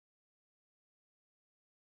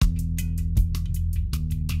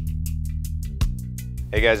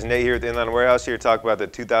Hey guys, Nate here with Inline Warehouse here to talk about the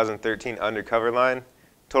 2013 Undercover line.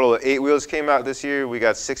 Total of 8 wheels came out this year. We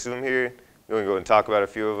got 6 of them here. We're going to go and talk about a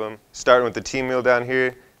few of them. Starting with the team wheel down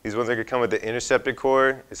here. These ones are going to come with the Interceptor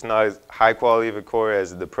core. It's not as high quality of a core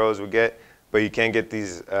as the pros would get, but you can get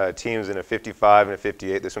these teams in a 55 and a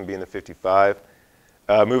 58. This one being the 55.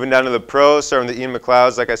 Moving down to the pros, starting with the Ian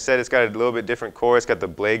McLeod's. Like I said, it's got a little bit different core. It's got the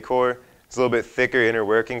blade core. It's a little bit thicker inner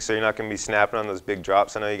working, so you're not going to be snapping on those big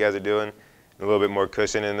drops I know you guys are doing. A little bit more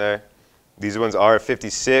cushion in there. These ones are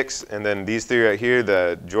 56, and then these 3 right here,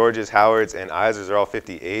 the Georges, Howards, and Isers are all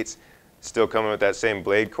 58s. Still coming with that same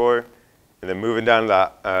blade core. And then moving down to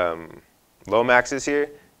the Lomaxes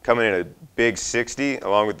here, coming in a big 60,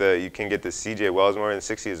 along with you can get the CJ Wellsmore in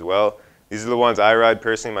 60 as well. These are the ones I ride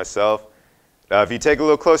personally myself. If you take a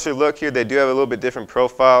little closer look here, they do have a little bit different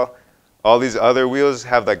profile. All these other wheels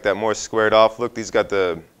have like that more squared off look. These got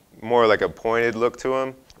the more like a pointed look to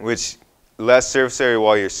them, which less surface area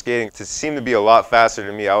while you're skating. To seem to be a lot faster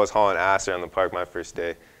than me, I was hauling ass around the park my first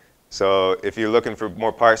day. So if you're looking for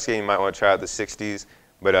more park skating, you might want to try out the 60s,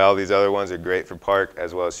 but all these other ones are great for park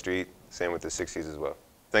as well as street. Same with the 60s as well.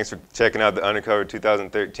 Thanks for checking out the Undercover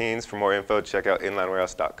 2013s. For more info, check out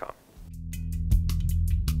inlinewarehouse.com.